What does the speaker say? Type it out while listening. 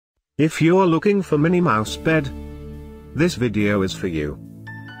If you're looking for Minnie Mouse bed, this video is for you.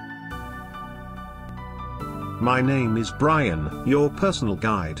 My name is Brian, your personal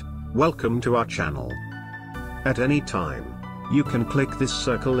guide. Welcome to our channel. At any time, you can click this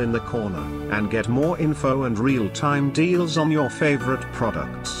circle in the corner and get more info and real-time deals on your favorite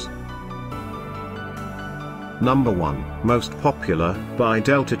products. Number 1, Most Popular, by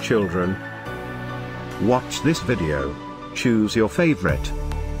Delta Children. Watch this video. Choose your favorite.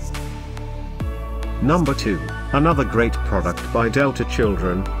 Number 2, another great product by Delta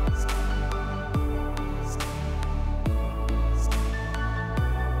Children.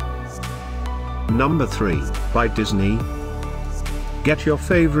 Number 3, by Disney. Get your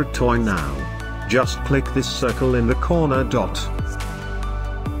favorite toy now. Just click this circle in the corner dot.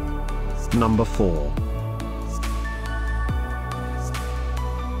 Number 4.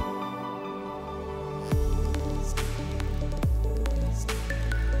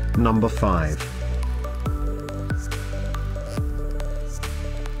 Number 5.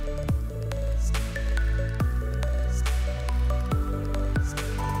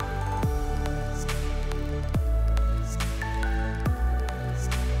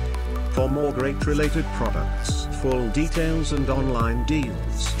 For more great related products, full details and online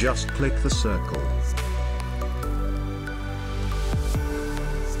deals, just click the circle.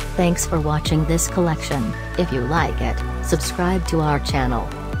 Thanks for watching this collection. If you like it, subscribe to our channel.